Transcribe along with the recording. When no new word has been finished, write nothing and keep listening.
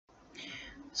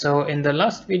So in the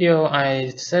last video I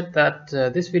said that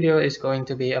this video is going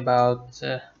to be about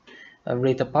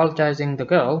retopologizing the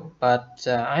girl, but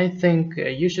I think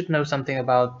you should know something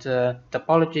about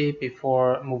topology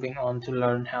before moving on to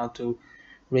learn how to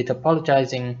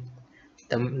retopologizing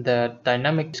the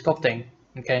dynamic sculpting.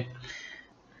 Okay,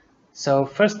 so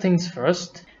first things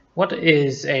first, what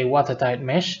is a watertight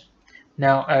mesh?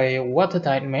 Now a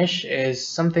watertight mesh is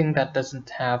something that doesn't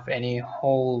have any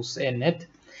holes in it.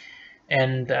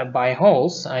 And by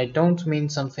holes, I don't mean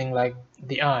something like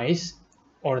the eyes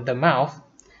or the mouth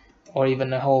or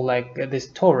even a hole like this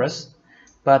torus,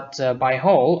 but by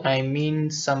hole I mean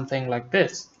something like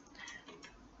this.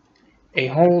 A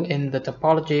hole in the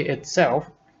topology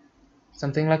itself,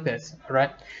 something like this,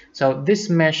 alright? So this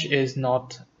mesh is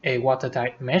not a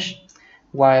watertight mesh,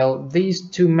 while these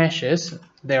two meshes,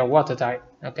 they are watertight,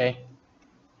 okay?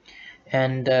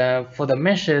 And for the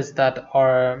meshes that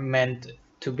are meant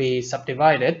to be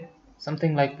subdivided,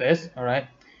 something like this, alright?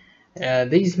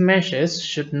 These meshes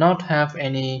should not have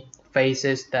any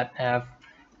faces that have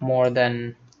more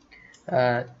than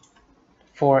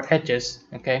 4 edges.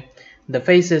 Okay, the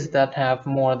faces that have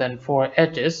more than 4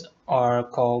 edges are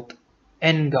called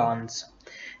n-gons,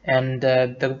 and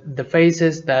the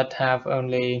faces that have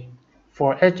only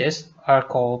 4 edges are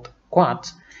called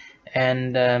quads,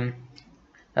 and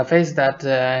a face that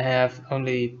have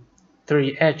only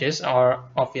 3 edges are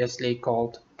obviously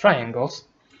called triangles.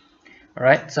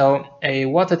 Alright, so a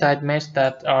watertight mesh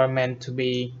that are meant to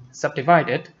be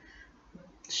subdivided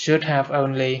should have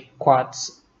only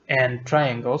quads and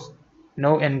triangles,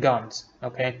 no n-gons,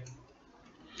 okay?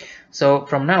 So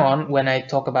from now on, when I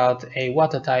talk about a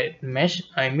watertight mesh,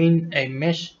 I mean a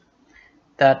mesh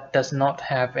that does not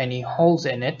have any holes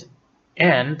in it,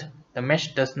 and the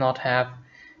mesh does not have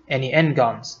any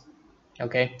n-gons,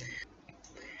 okay?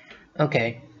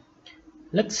 Okay,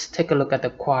 let's take a look at the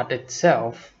quad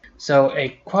itself. So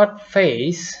a quad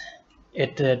face,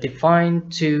 it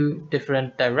defines 2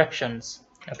 different directions,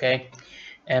 okay,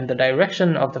 and the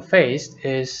direction of the face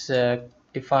is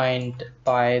defined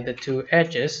by the 2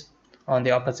 edges on the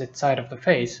opposite side of the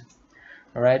face.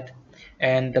 All right,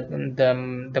 and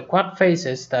the quad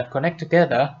faces that connect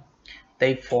together,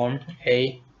 they form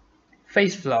a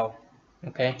face flow.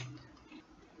 Okay,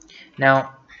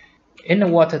 now in a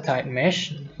watertight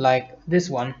mesh like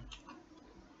this one,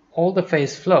 all the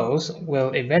face flows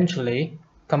will eventually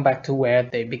come back to where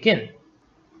they begin.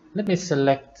 Let me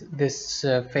select this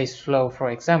face flow,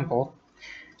 for example,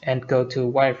 and go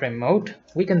to wireframe mode.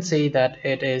 We can see that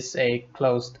it is a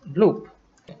closed loop.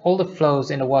 All the flows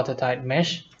in a watertight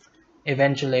mesh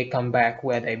eventually come back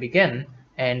where they begin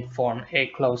and form a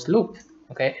closed loop.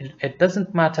 Okay, it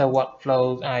doesn't matter what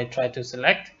flows I try to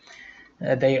select,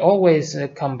 they always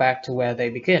come back to where they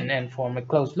begin and form a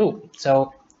closed loop.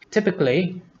 So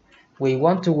typically we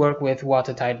want to work with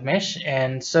watertight mesh,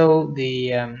 and so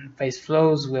the face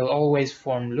flows will always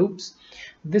form loops.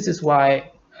 This is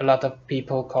why a lot of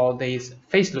people call these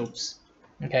face loops.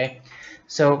 Okay,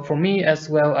 so for me as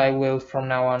well, I will from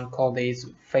now on call these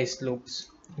face loops.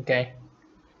 Okay,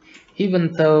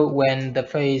 even though when the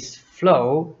face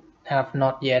flow have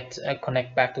not yet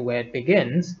connect back to where it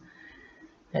begins,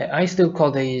 I still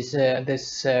call these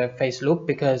this face loop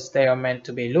because they are meant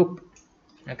to be loop.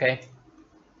 Okay,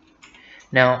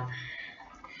 now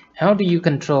how do you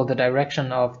control the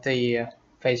direction of the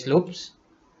face loops?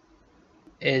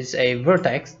 Is a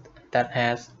vertex that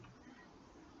has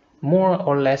more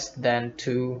or less than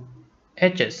 2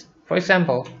 edges. For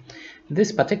example,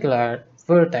 this particular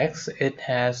vertex, it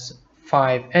has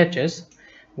 5 edges,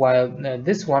 while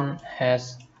this one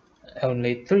has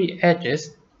only 3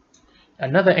 edges.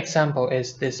 Another example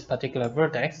is this particular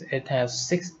vertex, it has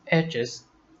 6 edges.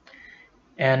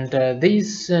 And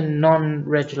these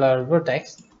non-regular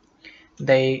vertex,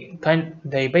 they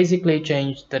basically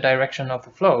change the direction of the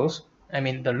flows, I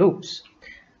mean the loops.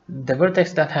 The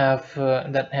vertex that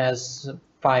has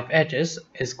 5 edges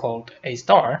is called a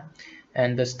star,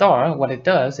 and the star, what it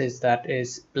does is that it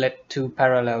split 2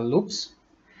 parallel loops.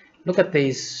 Look at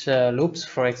these loops,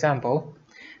 for example.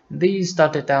 These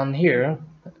started down here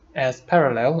as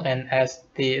parallel, and as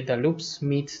the loops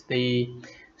meet the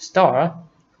star,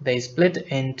 they split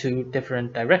into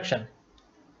different direction.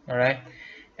 All right,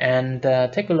 and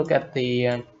take a look at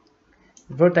the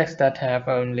vertex that have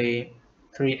only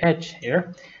 3 edge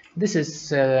here. This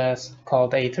is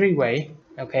called a 3-way.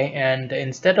 Okay, and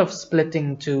instead of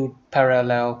splitting 2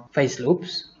 parallel face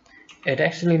loops, it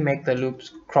actually makes the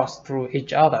loops cross through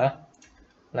each other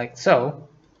like so.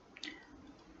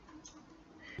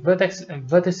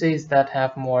 Vertices that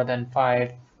have more than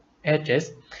 5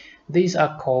 edges, these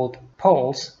are called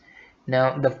poles.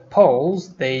 Now the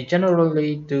poles, they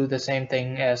generally do the same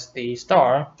thing as the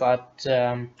star, but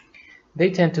they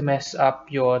tend to mess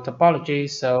up your topology,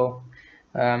 so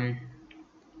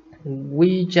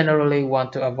we generally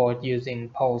want to avoid using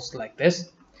poles like this.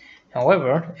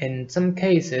 However, in some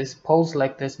cases, poles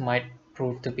like this might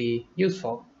prove to be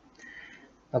useful.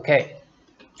 Okay,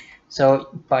 so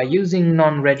by using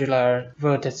non-regular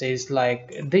vertices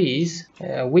like these,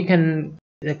 we can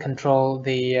control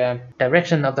the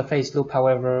direction of the phase loop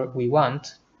however we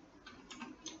want.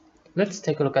 Let's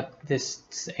take a look at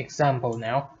this example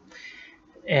now.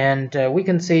 And we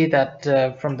can see that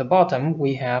from the bottom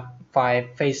we have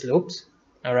 5 phase loops,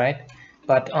 alright,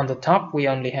 but on the top we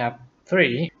only have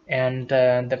 3, and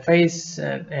the phase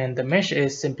and the mesh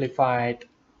is simplified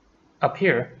up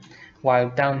here, while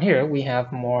down here we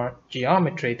have more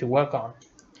geometry to work on.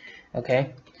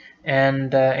 Okay,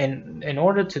 and in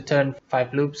order to turn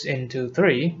 5 loops into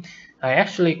 3, I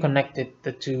actually connected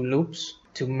the 2 loops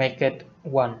to make it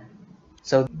 1.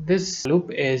 So this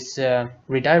loop is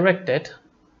redirected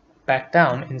back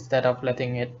down instead of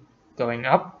letting it going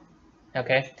up.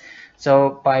 Okay,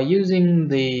 so by using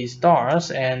the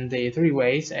stars and the 3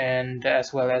 ways, and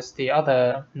as well as the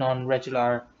other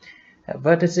non-regular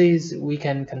vertices, we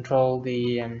can control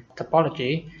the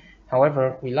topology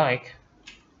however we like.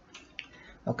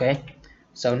 Okay,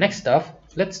 so next up,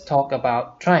 let's talk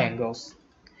about triangles.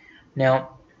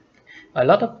 Now, a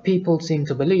lot of people seem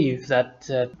to believe that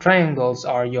triangles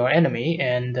are your enemy,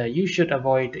 and you should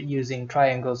avoid using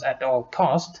triangles at all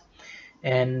cost.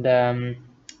 And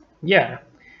yeah,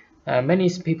 many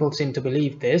people seem to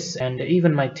believe this, and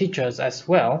even my teachers as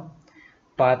well.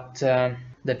 But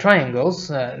the triangles,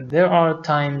 there are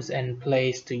times and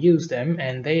place to use them,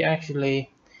 and they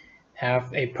actually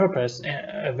have a purpose,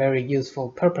 a very useful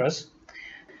purpose.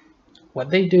 What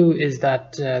they do is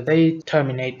that they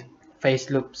terminate phase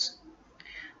loops.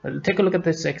 Take a look at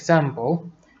this example.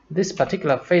 This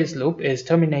particular phase loop is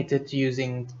terminated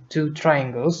using 2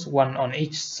 triangles, one on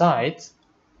each side.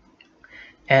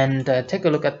 And take a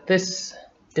look at this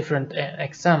different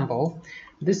example.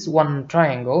 This one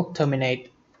triangle terminates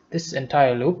this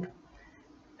entire loop,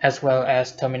 as well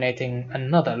as terminating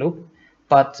another loop.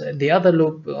 But the other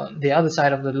loop, the other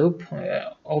side of the loop,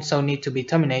 also need to be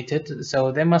terminated.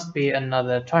 So there must be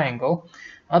another triangle.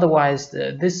 Otherwise,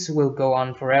 this will go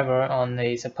on forever on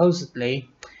a supposedly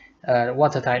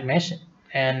watertight mesh,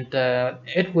 and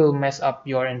it will mess up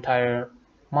your entire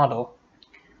model.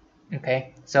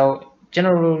 Okay, so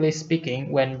generally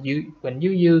speaking, when you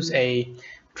use a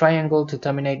triangle to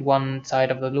terminate one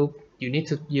side of the loop, you need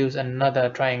to use another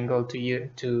triangle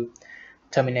to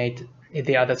terminate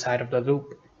the other side of the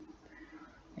loop.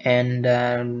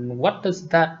 And what does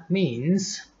that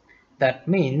means? That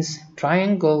means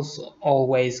triangles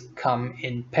always come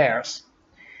in pairs,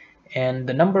 and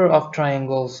the number of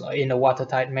triangles in a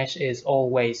watertight mesh is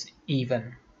always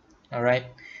even. All right,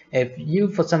 if you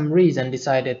for some reason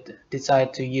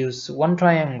decide to use one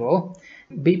triangle,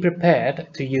 be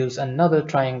prepared to use another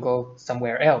triangle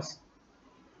somewhere else.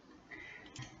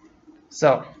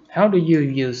 So how do you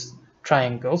use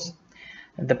triangles?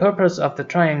 The purpose of the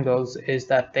triangles is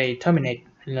that they terminate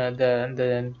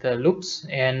the loops.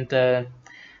 And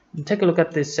take a look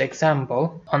at this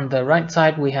example. On the right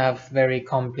side we have very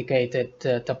complicated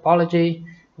topology,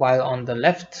 while on the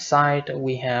left side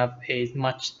we have a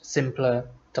much simpler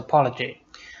topology.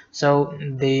 So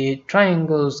the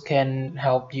triangles can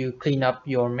help you clean up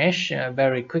your mesh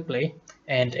very quickly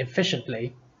and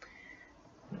efficiently.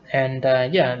 And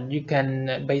yeah, you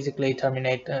can basically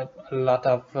terminate a lot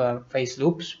of phase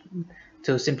loops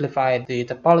to simplify the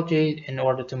topology in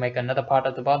order to make another part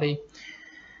of the body.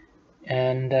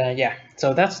 And yeah,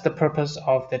 so that's the purpose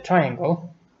of the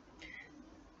triangle.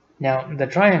 Now the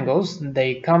triangles,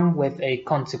 they come with a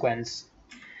consequence.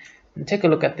 Take a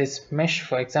look at this mesh,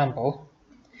 for example.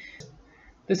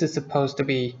 This is supposed to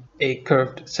be a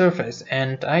curved surface,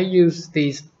 and I use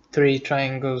these 3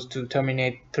 triangles to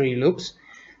terminate 3 loops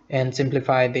and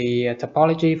simplify the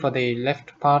topology for the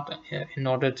left part in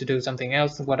order to do something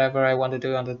else, whatever I want to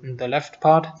do on the left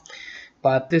part.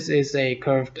 But this is a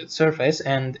curved surface,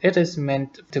 and it is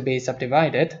meant to be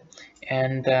subdivided.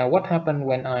 And what happened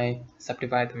when I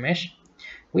subdivide the mesh?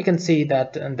 We can see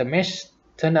that the mesh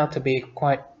turned out to be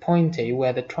quite pointy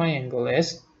where the triangle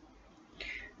is.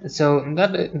 So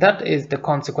that is the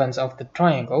consequence of the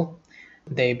triangle.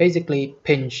 They basically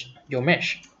pinch your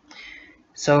mesh.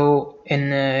 So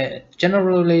in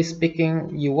generally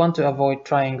speaking, you want to avoid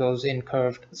triangles in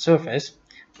curved surface,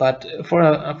 but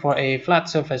for a flat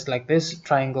surface like this,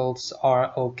 triangles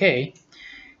are okay.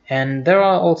 And there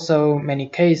are also many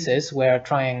cases where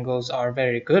triangles are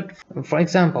very good. For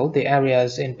example, the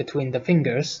areas in between the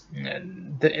fingers.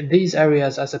 These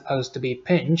areas are supposed to be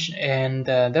pinched, and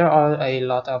there are a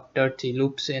lot of dirty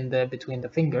loops in between the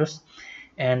fingers,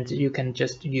 and you can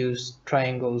just use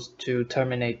triangles to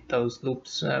terminate those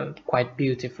loops quite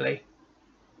beautifully.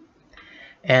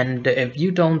 And if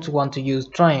you don't want to use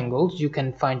triangles, you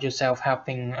can find yourself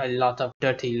having a lot of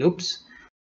dirty loops.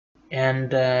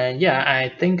 And yeah, I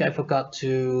think I forgot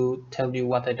to tell you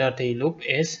what a dirty loop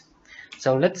is.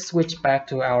 So let's switch back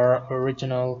to our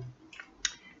original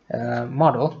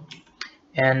model.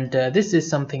 And this is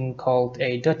something called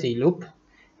a dirty loop.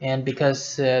 And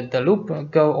because the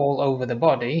loop go all over the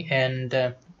body, and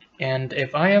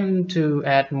if I am to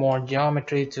add more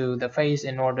geometry to the face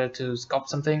in order to sculpt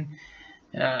something,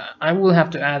 I will have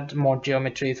to add more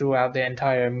geometry throughout the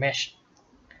entire mesh.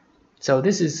 So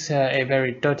this is a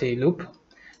very dirty loop,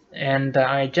 and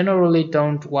I generally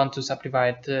don't want to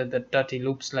subdivide the dirty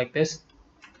loops like this.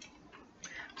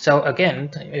 So again,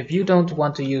 if you don't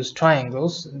want to use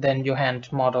triangles, then your hand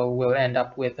model will end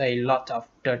up with a lot of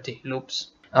dirty loops.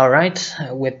 Alright,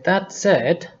 with that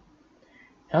said,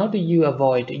 how do you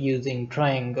avoid using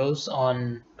triangles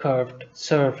on curved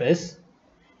surface?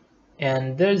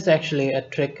 And there's actually a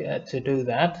trick to do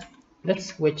that. Let's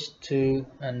switch to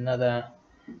another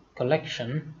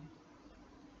collection.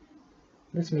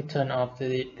 Let me turn off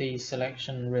the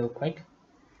selection real quick.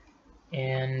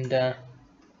 And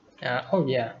oh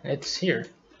yeah, it's here.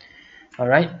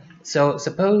 Alright, so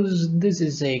suppose this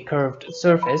is a curved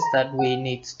surface that we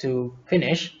need to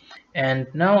finish, and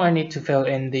now I need to fill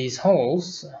in these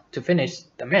holes to finish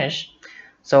the mesh.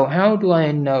 So how do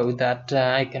I know that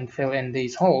I can fill in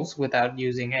these holes without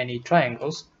using any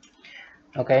triangles?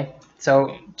 Okay,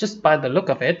 so just by the look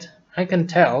of it, I can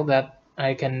tell that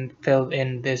I can fill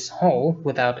in this hole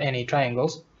without any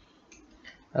triangles.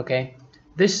 Okay,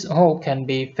 this hole can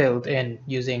be filled in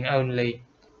using only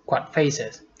quad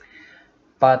faces.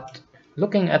 But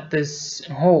looking at this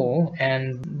hole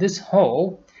and this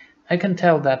hole, I can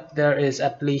tell that there is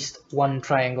at least one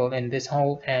triangle in this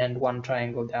hole and one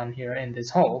triangle down here in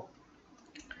this hole.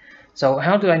 So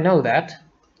how do I know that?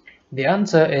 The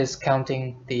answer is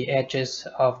counting the edges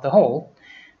of the hole.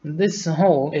 This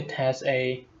hole, it has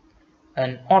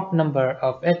an odd number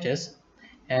of edges,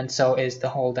 and so is the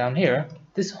hole down here.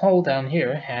 This hole down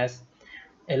here has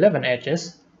 11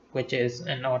 edges, which is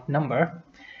an odd number,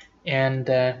 and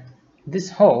this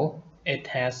hole, it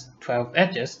has 12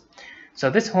 edges. So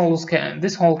this hole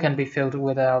can be filled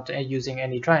without using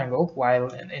any triangle, while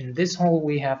in this hole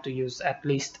we have to use at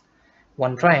least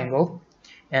one triangle,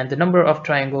 and the number of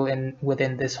triangle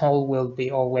within this hole will be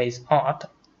always odd.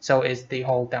 So is the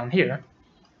hole down here.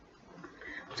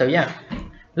 So yeah,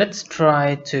 let's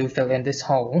try to fill in this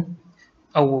hole.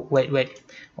 Oh wait.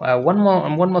 One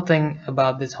more thing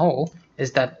about this hole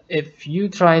is that if you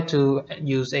try to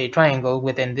use a triangle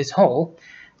within this hole,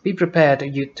 be prepared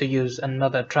to use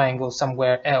another triangle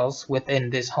somewhere else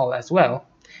within this hole as well.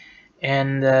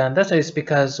 And that is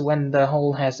because when the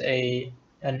hole has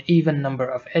an even number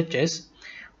of edges,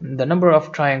 the number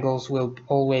of triangles will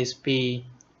always be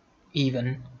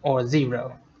even or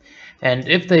 0. And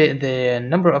if the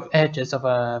number of edges of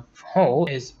a hole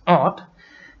is odd,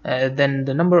 then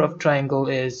the number of triangle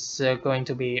is going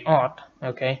to be odd,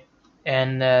 okay?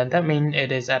 And that means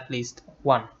it is at least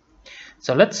 1.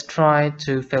 So let's try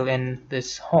to fill in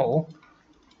this hole,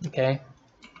 okay?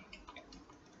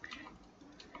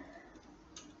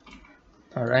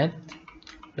 Alright,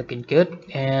 looking good.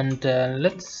 And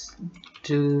let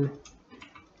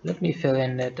me fill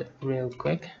in it real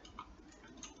quick.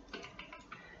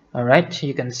 Alright,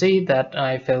 you can see that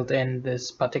I filled in this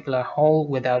particular hole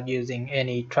without using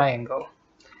any triangle.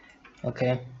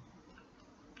 Okay.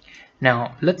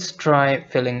 Now let's try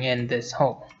filling in this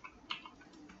hole.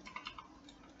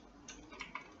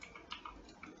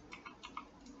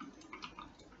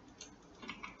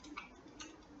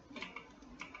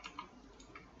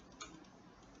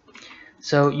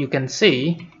 So you can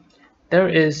see there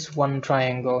is one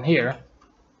triangle here.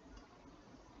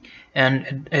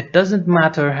 And it doesn't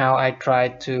matter how I try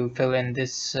to fill in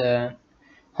this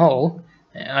hole,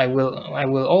 I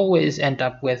will always end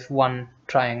up with one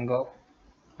triangle.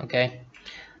 Okay,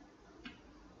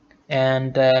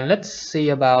 and let's see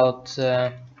about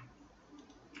the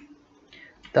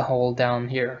hole down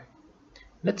here.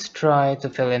 Let's try to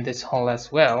fill in this hole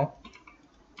as well.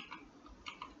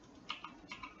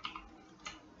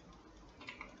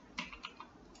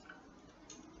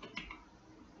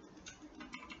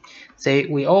 See,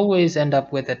 we always end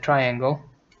up with a triangle,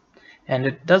 and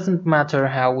it doesn't matter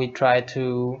how we try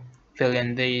to fill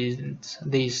in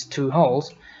these two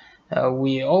holes,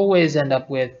 we always end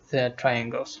up with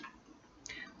triangles.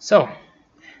 So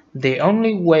the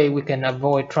only way we can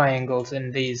avoid triangles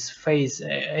in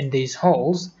these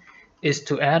holes is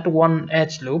to add one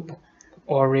edge loop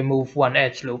or remove one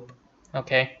edge loop.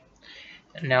 Okay,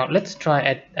 now let's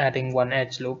try adding one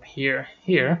edge loop here,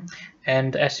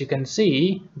 and as you can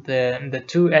see, the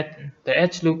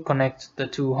edge loop connects the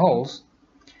two holes,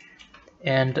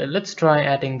 and let's try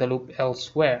adding the loop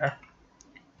elsewhere.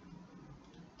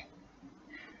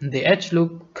 The edge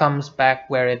loop comes back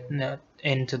where it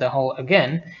into the hole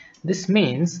again. This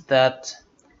means that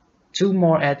two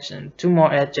more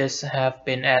edges have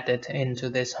been added into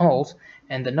this hole,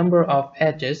 and the number of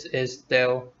edges is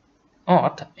still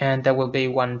odd, and there will be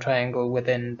one triangle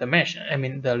within the mesh, I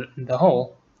mean the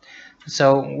hole.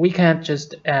 So we can't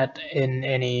just add in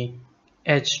any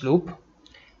edge loop.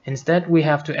 Instead, we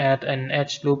have to add an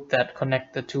edge loop that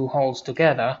connects the two holes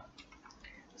together,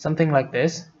 something like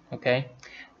this. Okay,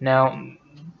 now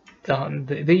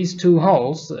these two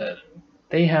holes,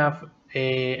 they have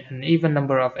an even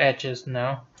number of edges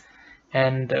now,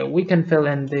 and we can fill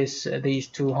in these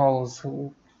two holes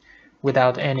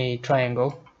without any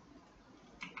triangle.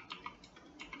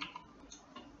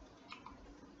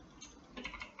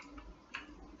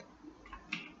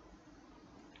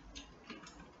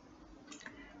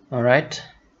 Alright,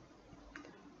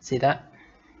 see that?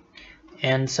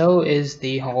 And so is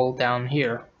the hole down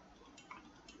here.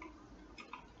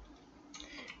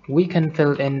 We can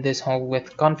fill in this hole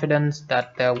with confidence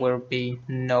that there will be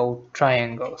no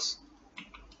triangles.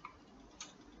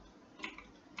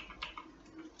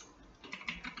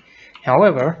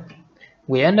 However,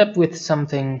 we end up with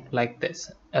something like this,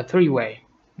 a three-way.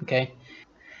 Okay.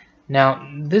 Now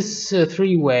this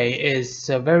three-way is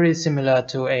very similar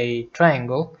to a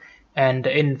triangle, and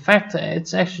in fact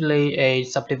it's actually a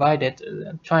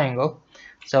subdivided triangle.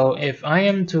 So if I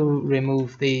am to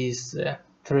remove these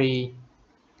three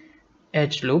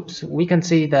edge loops, we can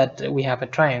see that we have a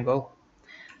triangle.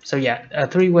 So yeah, a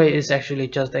three-way is actually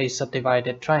just a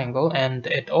subdivided triangle, and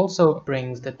it also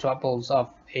brings the tuples of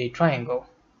a triangle.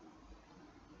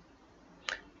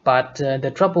 But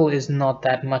the trouble is not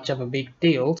that much of a big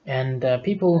deal, and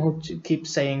people who keep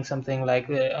saying something like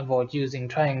avoid using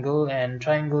triangle and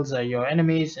triangles are your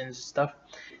enemies and stuff,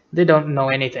 they don't know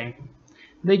anything.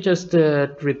 They just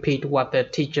repeat what the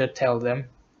teacher tells them.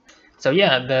 So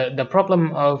yeah, the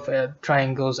problem of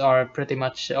triangles are pretty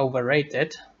much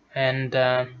overrated, and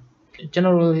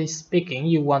generally speaking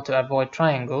you want to avoid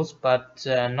triangles, but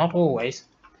not always.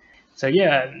 So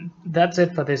yeah, that's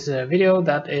it for this video.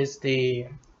 That is the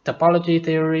topology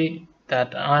theory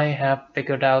that I have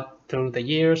figured out through the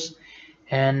years,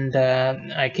 and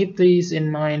I keep these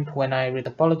in mind when I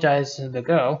retopologize the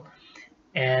girl,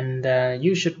 and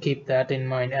you should keep that in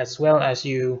mind as well as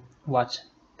you watch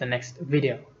the next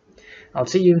video. I'll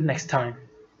see you next time.